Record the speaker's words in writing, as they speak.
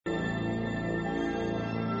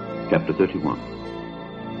Chapter 31.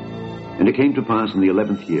 And it came to pass in the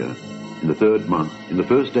 11th year, in the 3rd month, in the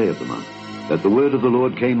 1st day of the month, that the word of the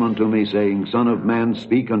Lord came unto me, saying, Son of man,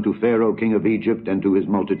 speak unto Pharaoh king of Egypt, and to his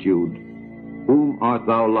multitude, Whom art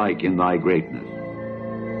thou like in thy greatness?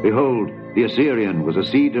 Behold, the Assyrian was a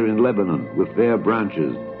cedar in Lebanon, with fair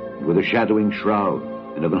branches, and with a shadowing shroud,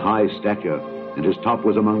 and of an high stature, and his top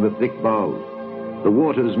was among the thick boughs. The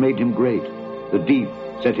waters made him great. The deep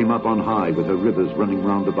set him up on high, with her rivers running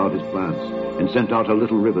round about his plants, and sent out her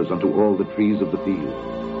little rivers unto all the trees of the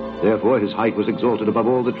field. Therefore his height was exalted above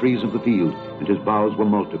all the trees of the field, and his boughs were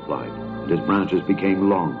multiplied, and his branches became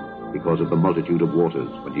long, because of the multitude of waters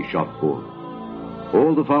when he shot forth.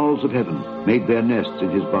 All the fowls of heaven made their nests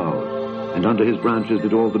in his boughs, and under his branches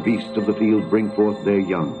did all the beasts of the field bring forth their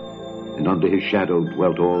young, and under his shadow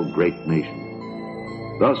dwelt all great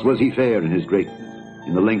nations. Thus was he fair in his greatness,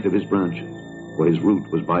 in the length of his branches, for his root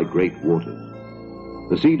was by great waters.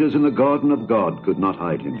 The cedars in the garden of God could not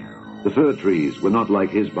hide him. The fir trees were not like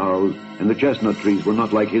his boughs, and the chestnut trees were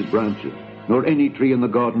not like his branches, nor any tree in the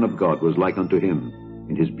garden of God was like unto him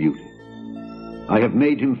in his beauty. I have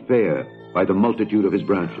made him fair by the multitude of his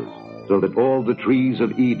branches, so that all the trees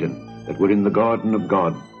of Eden that were in the garden of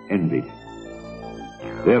God envied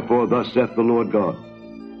him. Therefore thus saith the Lord God,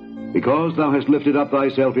 Because thou hast lifted up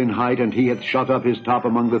thyself in height, and he hath shot up his top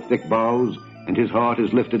among the thick boughs, and his heart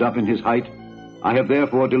is lifted up in his height, I have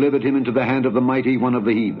therefore delivered him into the hand of the mighty one of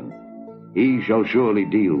the heathen. He shall surely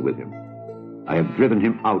deal with him. I have driven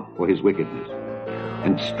him out for his wickedness.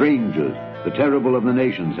 And strangers, the terrible of the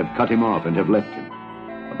nations, have cut him off and have left him.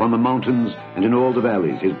 Upon the mountains and in all the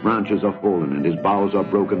valleys his branches are fallen, and his boughs are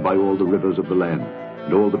broken by all the rivers of the land.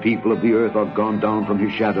 And all the people of the earth are gone down from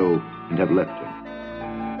his shadow and have left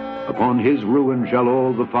him. Upon his ruin shall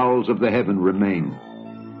all the fowls of the heaven remain,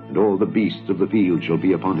 and all the beasts of the field shall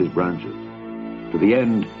be upon his branches, to the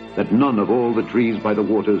end that none of all the trees by the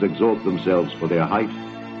waters exalt themselves for their height,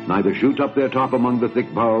 neither shoot up their top among the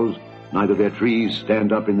thick boughs, neither their trees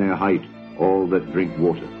stand up in their height, all that drink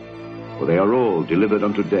water. For they are all delivered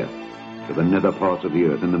unto death, to the nether parts of the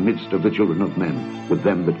earth, in the midst of the children of men, with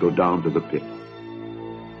them that go down to the pit.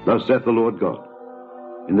 Thus saith the Lord God,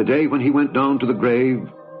 In the day when he went down to the grave,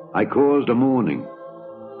 I caused a mourning.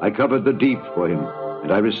 I covered the deep for him,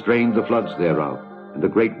 and I restrained the floods thereof, and the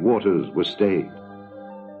great waters were stayed.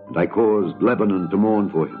 And I caused Lebanon to mourn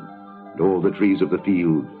for him, and all the trees of the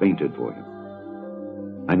field fainted for him.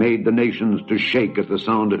 I made the nations to shake at the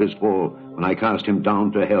sound of his fall, when I cast him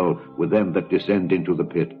down to hell with them that descend into the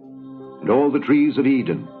pit. And all the trees of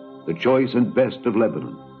Eden, the choice and best of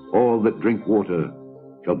Lebanon, all that drink water,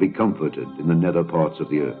 shall be comforted in the nether parts of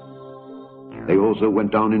the earth. They also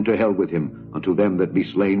went down into hell with him unto them that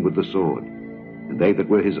be slain with the sword, and they that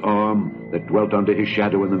were his arm, that dwelt under his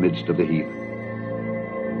shadow in the midst of the heathen.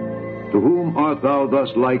 To whom art thou thus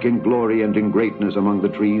like in glory and in greatness among the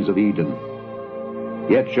trees of Eden?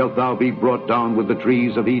 Yet shalt thou be brought down with the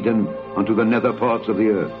trees of Eden unto the nether parts of the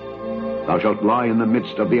earth. Thou shalt lie in the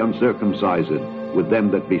midst of the uncircumcised, with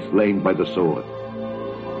them that be slain by the sword.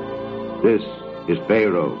 This is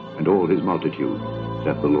Pharaoh and all his multitude,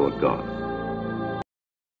 saith the Lord God.